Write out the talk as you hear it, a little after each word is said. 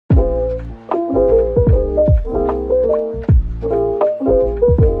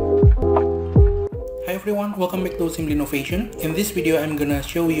welcome back to Simple Innovation. In this video, I'm gonna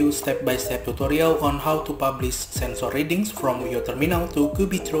show you step-by-step tutorial on how to publish sensor readings from Wio Terminal to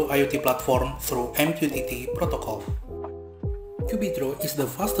Qubitro IoT platform through MQTT protocol. Qubitro is the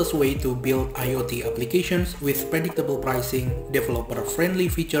fastest way to build IoT applications with predictable pricing, developer-friendly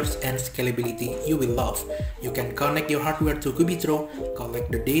features, and scalability you will love. You can connect your hardware to Qubitro,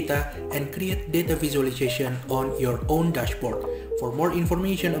 collect the data, and create data visualization on your own dashboard. For more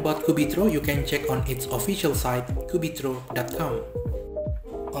information about Qubitro, you can check on its official site, qubitro.com.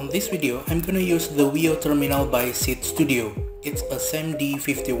 On this video, I'm gonna use the Wio Terminal by Seed Studio. It's a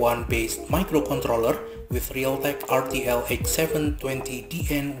SAMD51 based microcontroller with Realtek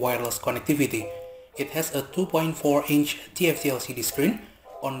RTL8720DN wireless connectivity. It has a 2.4-inch TFT LCD screen,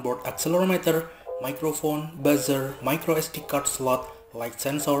 onboard accelerometer, microphone, buzzer, microSD card slot, light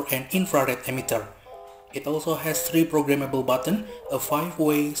sensor, and infrared emitter. It also has 3 programmable buttons, a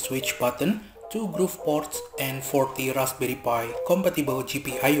 5-way switch button, 2 groove ports, and 40 Raspberry Pi compatible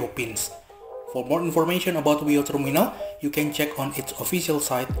GPIO pins. For more information about Wio Terminal, you can check on its official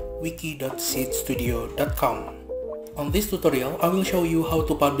site wiki.seedstudio.com. On this tutorial, I will show you how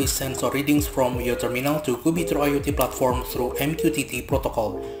to publish sensor readings from Wio Terminal to Qubitro IoT platform through MQTT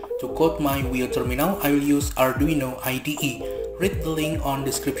protocol. To code my Wio Terminal, I will use Arduino IDE. Read the link on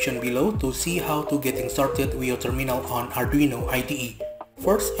description below to see how to getting started Wio Terminal on Arduino IDE.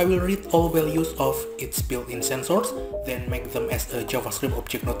 First, I will read all values of its built-in sensors, then make them as a JavaScript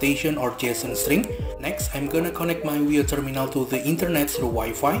object notation or JSON string. Next, I'm gonna connect my Wio Terminal to the internet through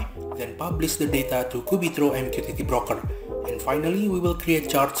Wi-Fi, then publish the data to Qubitro MQTT broker. And finally, we will create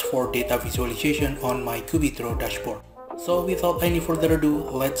charts for data visualization on my Qubitro dashboard. So without any further ado,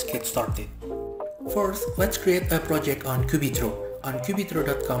 let's get started. First, let's create a project on Qubitro. On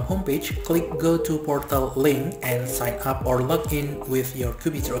Qubitro.com homepage, click Go to Portal link and sign up or log in with your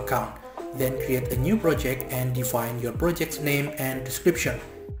Qubitro account. Then create a new project and define your project's name and description.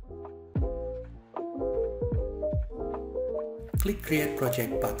 Click Create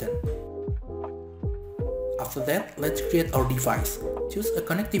Project button. After that, let's create our device. Choose a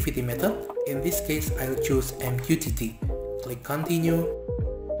connectivity method. In this case, I'll choose MQTT. Click Continue.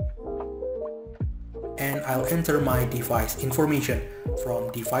 And I'll enter my device information from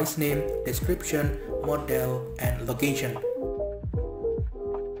device name, description, model, and location.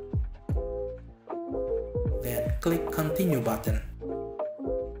 Then click Continue button.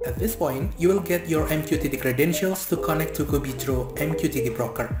 At this point, you will get your MQTT credentials to connect to Qubitro MQTT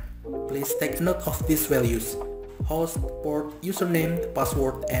broker. Please take note of these values: host, port, username,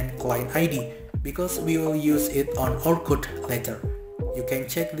 password, and client ID, because we will use it on our code later. You can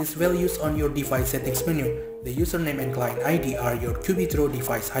check these values on your device settings menu. The username and client ID are your Qubitro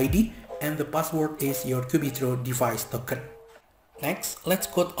device ID, and the password is your Qubitro device token. Next,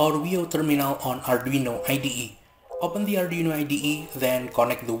 let's code our Wio Terminal on Arduino IDE. Open the Arduino IDE, then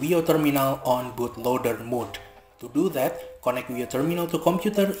connect the Wio Terminal on bootloader mode. To do that, connect Wio Terminal to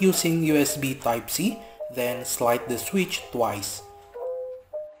computer using USB Type-C, then slide the switch twice.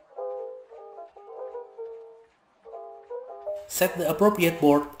 Set the appropriate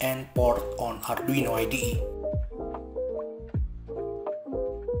board and port on Arduino IDE.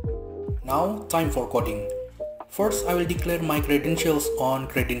 Now, time for coding. First, I will declare my credentials on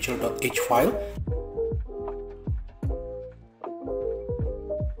credential.h file.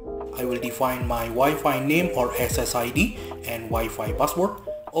 I will define my Wi-Fi name or SSID and Wi-Fi password.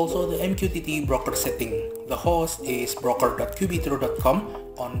 Also the MQTT broker setting. The host is broker.qubitro.com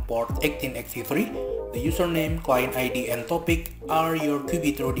on port 1883. The username, client ID, and topic are your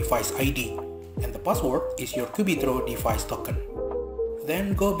Qubitro device ID, and the password is your Qubitro device token.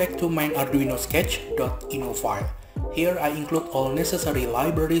 Then go back to my Arduino sketch.ino file. Here I include all necessary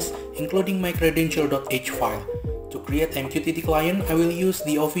libraries, including my credential.h file. To create MQTT client, I will use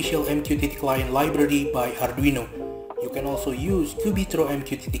the official MQTT client library by Arduino. You can also use Qubitro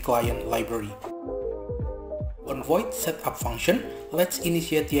MQTT client library. On void setup function, let's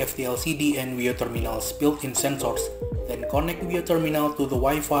initiate TFT LCD and Wio Terminal's built-in sensors, then connect Wio Terminal to the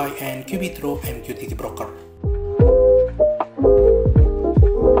Wi-Fi and Qubitro MQTT broker.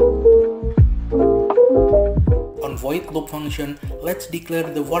 On void loop function, let's declare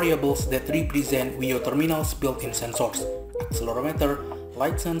the variables that represent Wio Terminal's built-in sensors: accelerometer,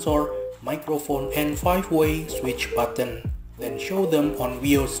 light sensor, microphone, and 5-way switch button, then show them on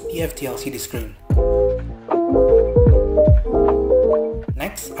Wio's TFT LCD screen.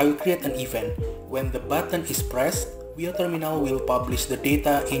 Next, I will create an event. When the button is pressed, Wio Terminal will publish the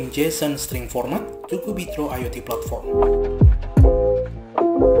data in JSON string format to Qubitro IoT platform.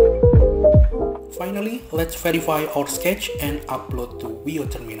 Finally, let's verify our sketch and upload to Wio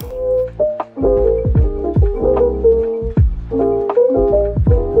Terminal.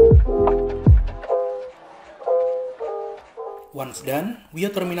 done, Wio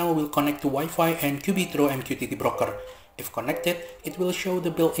Terminal will connect to Wi-Fi and Qubitro MQTT broker. If connected, it will show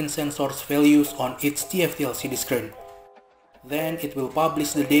the built-in sensor's values on its TFT LCD screen. Then it will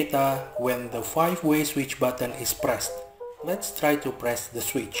publish the data when the 5-way switch button is pressed. Let's try to press the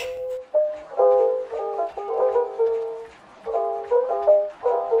switch.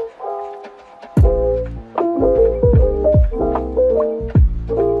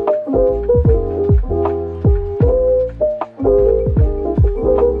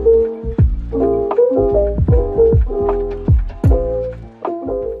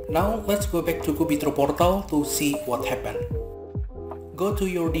 Now let's go back to Qubitro portal to see what happened. Go to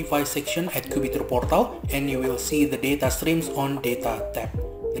your device section at Qubitro portal and you will see the data streams on data tab.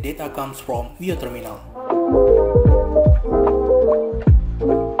 The data comes from Wio Terminal.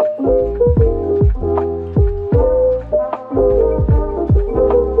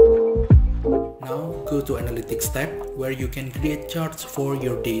 Now go to Analytics tab where you can create charts for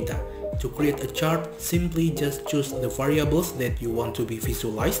your data. To create a chart, simply just choose the variables that you want to be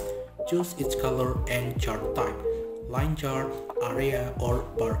visualized, choose its color and chart type, line chart, area or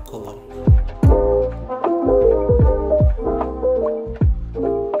bar column.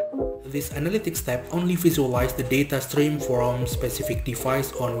 This Analytics tab only visualizes the data stream from specific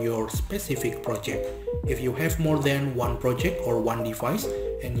device on your specific project. If you have more than one project or one device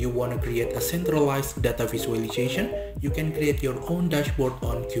and you want to create a centralized data visualization, you can create your own dashboard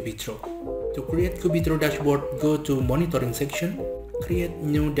on Qubitro. To create Qubitro dashboard, go to Monitoring section, create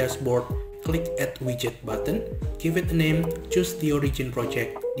new dashboard, click Add Widget button, give it a name, choose the origin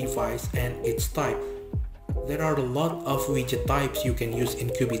project, device and its type. There are a lot of widget types you can use in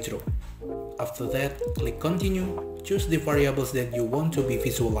Qubitro. After that, click Continue, choose the variables that you want to be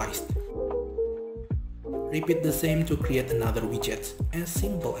visualized. Repeat the same to create another widget, as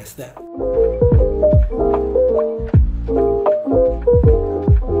simple as that.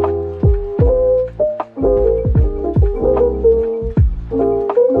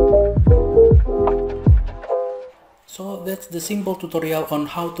 So that's the simple tutorial on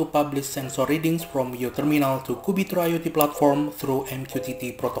how to publish sensor readings from Wio Terminal to Qubitro IoT platform through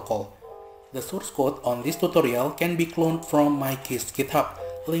MQTT protocol. The source code on this tutorial can be cloned from my GitHub,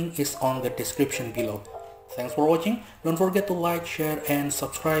 link is on the description below. Thanks for watching, don't forget to like, share and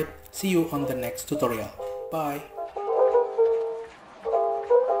subscribe. See you on the next tutorial. Bye!